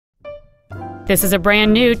This is a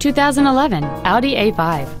brand new 2011 Audi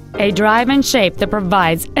A5, a drive and shape that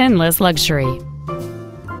provides endless luxury.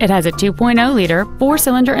 It has a 2.0-liter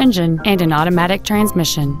four-cylinder engine and an automatic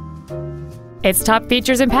transmission. Its top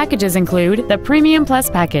features and packages include the Premium Plus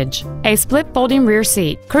package, a split folding rear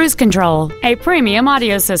seat, cruise control, a premium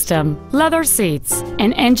audio system, leather seats,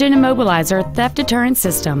 an engine immobilizer theft deterrent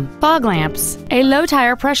system, fog lamps, a low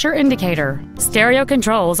tire pressure indicator, stereo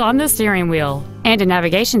controls on the steering wheel, and a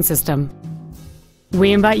navigation system.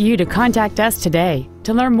 We invite you to contact us today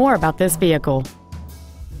to learn more about this vehicle.